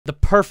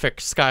perfect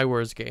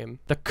Skywars game.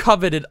 The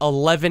coveted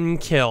 11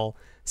 kill.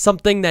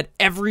 Something that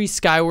every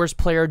Skywars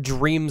player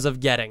dreams of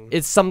getting.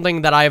 It's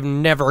something that I've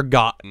never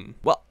gotten.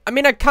 Well, I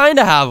mean, I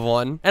kinda have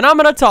one, and I'm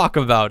gonna talk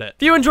about it.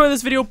 If you enjoy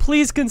this video,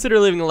 please consider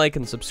leaving a like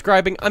and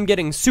subscribing. I'm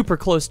getting super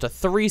close to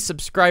 3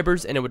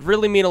 subscribers, and it would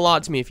really mean a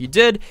lot to me if you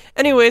did.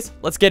 Anyways,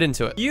 let's get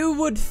into it. You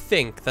would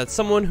think that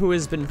someone who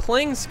has been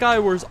playing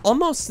Skywars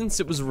almost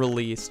since it was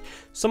released,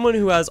 someone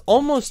who has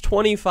almost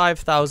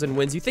 25,000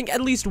 wins, you think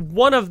at least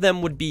one of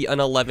them would be an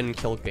 11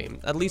 kill game.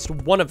 At least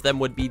one of them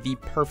would be the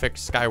perfect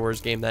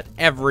Skywars game that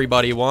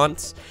everybody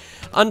wants.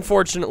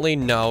 Unfortunately,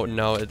 no,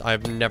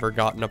 I've never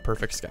gotten a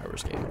perfect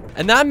Skywars game.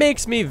 And that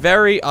makes me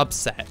very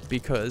upset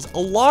because a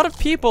lot of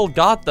people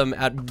got them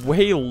at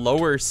way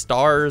lower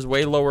stars,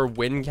 way lower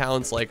win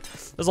counts. Like,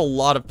 there's a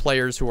lot of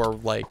players who are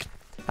like,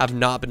 have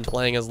not been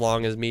playing as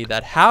long as me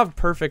that have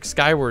perfect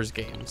Skywars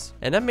games.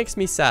 And that makes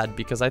me sad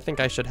because I think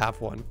I should have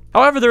one.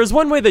 However, there is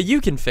one way that you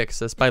can fix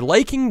this by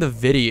liking the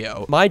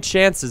video. My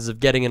chances of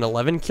getting an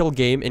 11 kill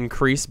game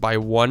increase by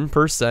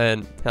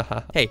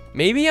 1%. Hey,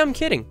 maybe I'm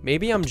kidding,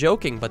 maybe I'm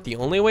joking, but the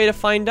only way to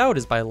find out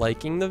is by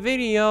liking the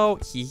video.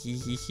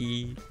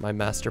 My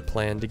master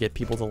plan to get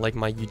people to like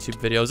my YouTube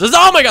videos is,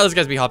 oh my god, this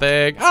guy's be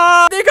hopping.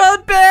 Ah, they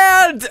got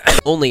banned!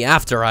 Only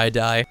after I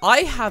die. I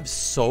have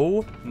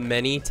so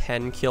many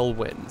 10 kill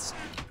wins.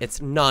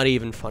 It's not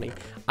even funny.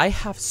 I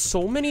have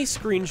so many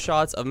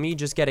screenshots of me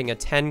just getting a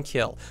 10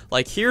 kill.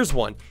 Like, here's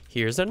one,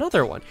 here's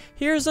another one,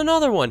 here's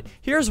another one,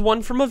 here's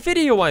one from a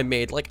video I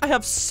made. Like, I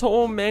have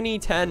so many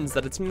 10s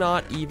that it's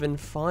not even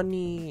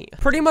funny.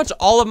 Pretty much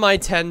all of my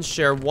 10s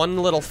share one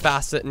little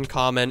facet in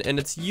common, and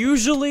it's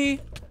usually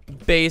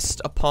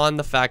based upon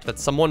the fact that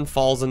someone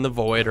falls in the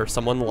void or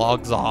someone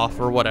logs off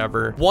or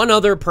whatever. One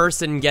other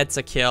person gets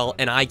a kill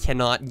and I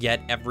cannot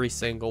get every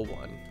single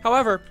one.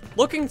 However,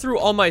 looking through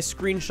all my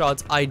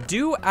screenshots, I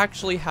do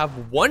actually have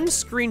one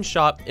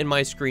screenshot in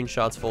my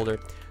screenshots folder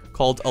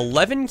called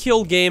 11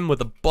 kill game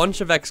with a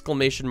bunch of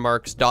exclamation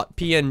marks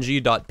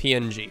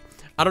 .png.png.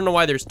 I don't know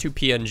why there's 2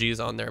 PNGs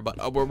on there,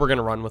 but we're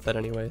gonna run with it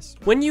anyways.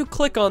 When you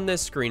click on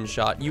this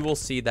screenshot, you will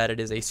see that it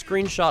is a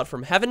screenshot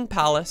from Heaven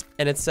Palace,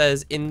 and it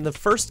says in the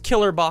first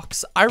killer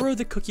box,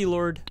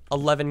 IroTheCookieLord,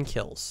 11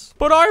 kills.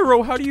 But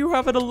Iro, how do you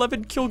have an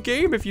 11 kill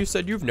game if you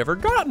said you've never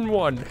gotten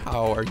one?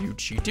 How are you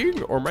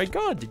cheating? Oh my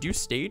god, did you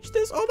stage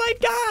this? Oh my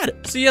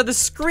god! So yeah, the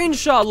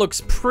screenshot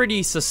looks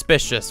pretty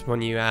suspicious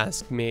when you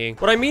ask me.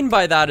 What I mean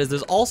by that is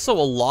there's also a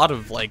lot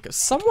of like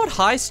somewhat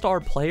high star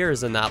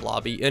players in that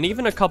lobby, and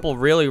even a couple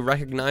really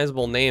recognizable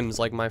names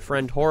like my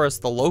friend Horace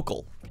the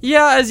Local.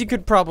 Yeah, as you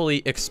could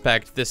probably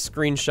expect, this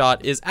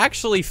screenshot is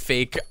actually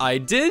fake.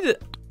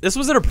 This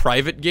was in a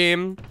private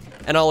game,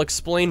 and I'll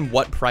explain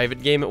what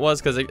private game it was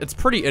because it's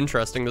pretty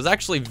interesting. There's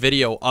actually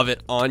video of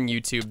it on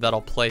YouTube that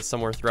I'll play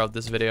somewhere throughout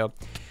this video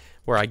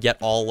where I get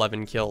all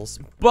 11 kills.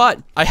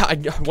 But I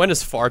went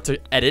as far to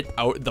edit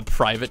out the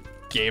private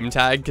game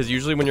tag because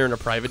usually when you're in a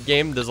private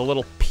game, there's a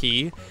little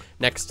P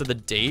next to the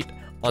date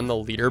on the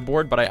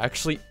leaderboard, but I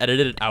actually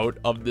edited it out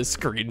of this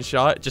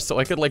screenshot just so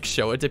I could like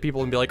show it to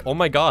people and be like, oh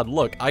my god,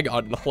 look, I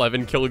got an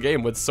 11 kill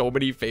game with so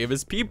many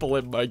famous people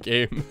in my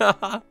game.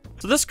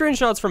 So this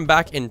screenshot's from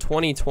back in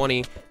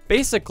 2020.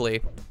 Basically,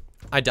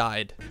 I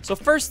died. So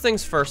first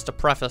things first, to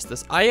preface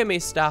this, I am a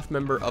staff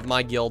member of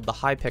my guild, the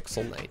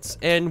Hypixel Knights,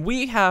 and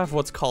we have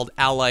what's called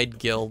allied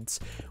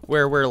guilds,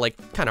 where we're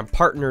like kind of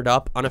partnered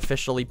up,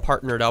 unofficially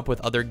partnered up with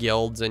other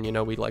guilds, and you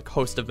know, we like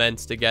host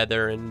events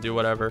together and do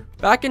whatever.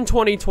 Back in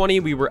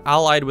 2020, we were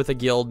allied with a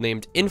guild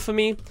named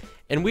Infamy,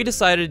 and we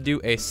decided to do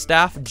a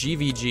staff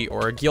GVG,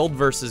 or a guild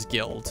versus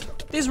guild.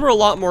 These were a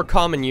lot more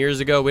common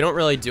years ago. We don't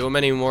really do them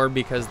anymore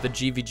because the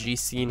GVG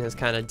scene has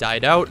kind of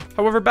died out.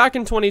 However, back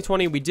in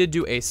 2020, we did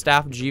do a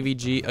staff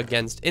GVG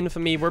against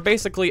Infamy, where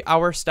basically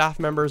our staff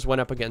members went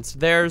up against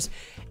theirs,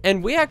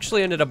 and we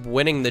actually ended up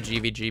winning the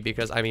GVG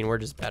because, I mean, we're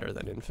just better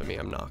than Infamy,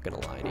 I'm not gonna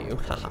lie to you.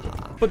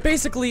 But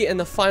basically, in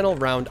the final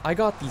round, I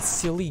got the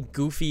silly,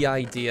 goofy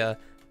idea,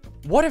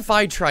 what if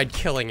I tried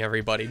killing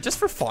everybody, just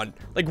for fun?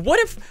 Like, what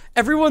if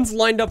everyone's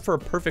lined up for a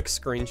perfect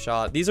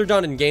screenshot? These are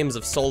done in games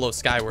of solo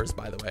Skywars,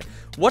 by the way.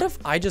 What if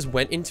I just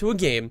went into a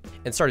game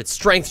and started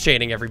strength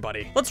chaining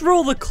everybody? Let's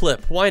roll the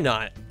clip, why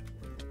not?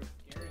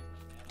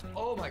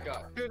 Oh my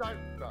god. Dude,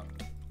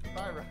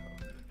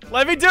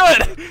 let me do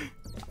it!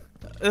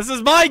 This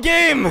is my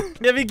game!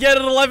 Let me get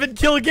an 11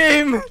 kill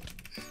game!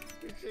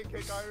 Kick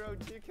Iro,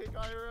 kick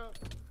Iro.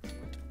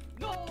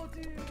 No,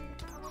 dude!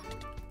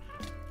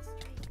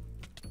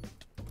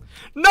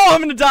 No,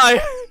 I'm gonna die!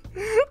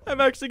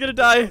 I'm actually gonna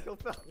die.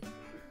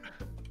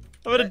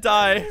 I'm gonna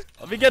die.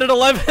 Let me get an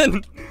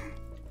 11.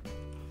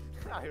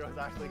 Iro's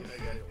actually gonna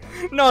get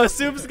it. No,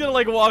 Soup's gonna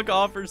like walk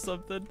off or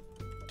something.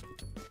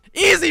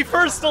 Easy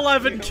first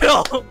 11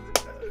 kill!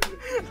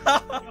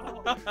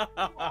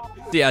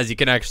 Yeah, as you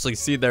can actually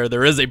see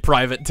there is a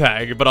private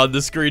tag, but on the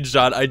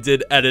screenshot, I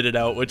did edit it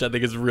out, which I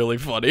think is really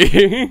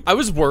funny. I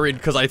was worried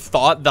because I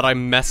thought that I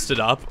messed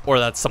it up or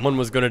that someone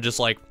was gonna just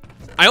like,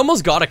 I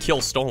almost got a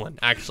kill stolen,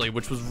 actually,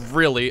 which was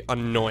really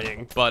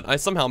annoying, but I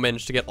somehow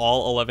managed to get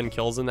all 11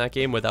 kills in that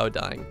game without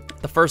dying.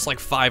 The first, like,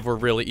 5 were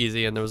really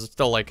easy, and there was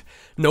still, like,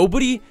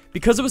 nobody,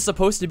 because it was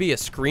supposed to be a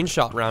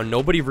screenshot round,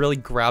 nobody really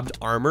grabbed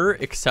armor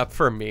except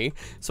for me,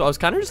 so I was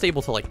kind of just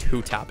able to, like,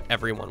 2-tap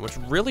everyone, which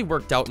really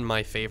worked out in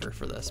my favor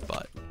for this,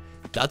 but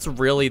that's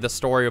really the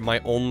story of my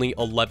only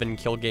 11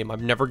 kill game.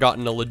 I've never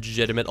gotten a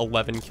legitimate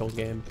 11 kill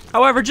game.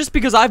 However, just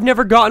because I've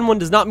never gotten one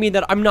does not mean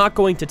that I'm not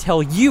going to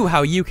tell you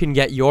how you can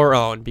get your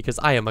own, because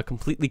I am a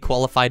completely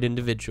qualified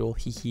individual,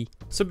 hee.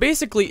 So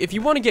basically, if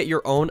you want to get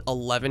your own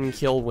 11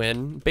 kill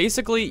win,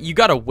 basically, you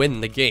gotta win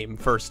the game,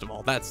 first of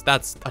all.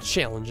 That's a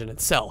challenge in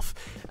itself,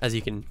 as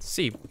you can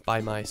see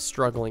by my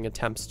struggling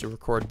attempts to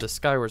record the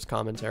Skywars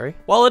commentary.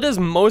 While it is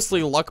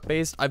mostly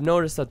luck-based, I've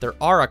noticed that there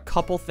are a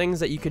couple things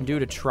that you can do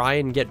to try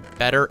and get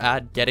better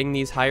at getting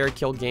these higher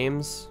kill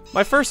games.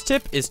 My first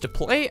tip is to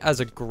play as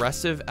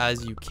aggressive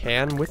as you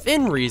can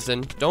within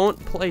reason. Don't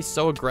play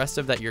so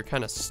aggressive that you're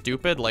kind of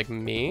stupid like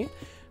me,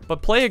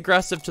 but play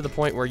aggressive to the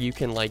point where you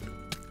can like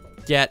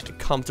get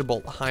comfortable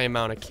high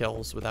amount of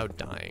kills without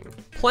dying.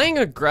 Playing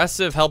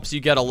aggressive helps you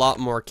get a lot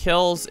more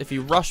kills. If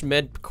you rush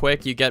mid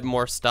quick, you get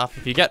more stuff.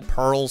 If you get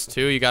pearls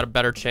too, you got a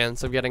better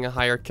chance of getting a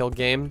higher kill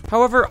game.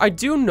 However, I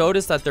do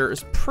notice that there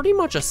is pretty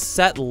much a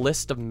set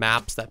list of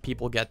maps that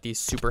people get these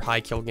super high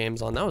kill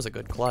games on. That was a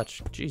good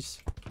clutch. Jeez.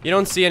 You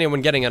don't see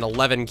anyone getting an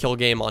 11 kill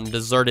game on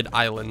deserted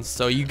islands,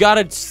 so you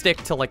gotta stick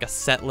to like a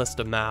set list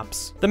of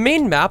maps. The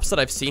main maps that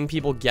I've seen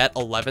people get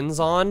 11s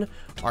on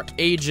are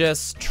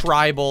Aegis,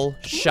 Tribal,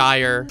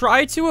 Shire.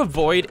 Try to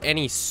avoid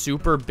any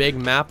super big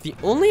map. The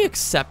only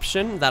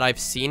exception that I've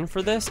seen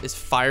for this is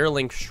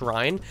Firelink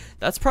Shrine.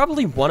 That's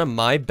probably one of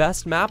my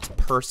best maps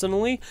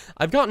personally.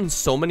 I've gotten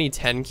so many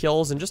 10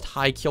 kills and just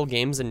high kill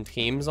games in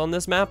teams on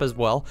this map as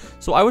well,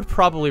 so I would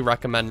probably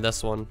recommend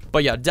this one.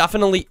 But yeah,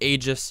 definitely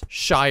Aegis,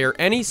 Shire,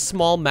 any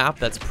small map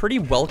that's pretty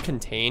well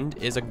contained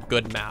is a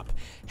good map.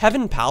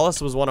 Heaven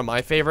Palace was one of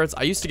my favorites.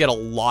 I used to get a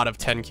lot of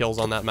 10 kills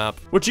on that map,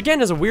 which again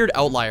is a weird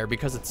outlier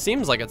because it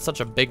seems like it's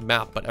such a big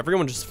map, but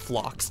everyone just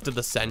flocks to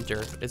the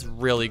center. It's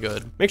really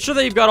good. Make sure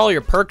that you've got all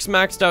your perks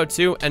maxed out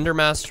too. Ender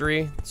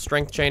Mastery,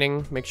 Strength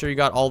Chaining. Make sure you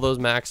got all those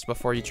maxed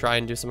before you try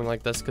and do something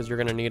like this because you're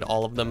gonna need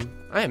all of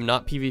them. I am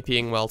not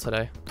PvPing well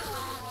today.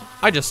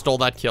 I just stole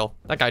that kill.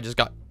 That guy just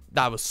got,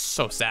 that was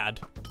so sad.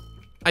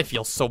 I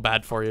feel so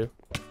bad for you.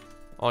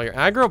 Oh, you're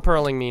aggro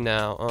pearling me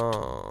now.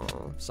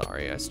 Oh,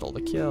 sorry, I stole the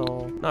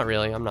kill. Not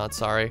really, I'm not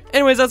sorry.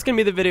 Anyways, that's gonna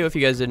be the video. If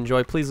you guys did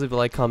enjoy, please leave a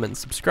like, comment, and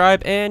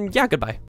subscribe, and yeah, goodbye.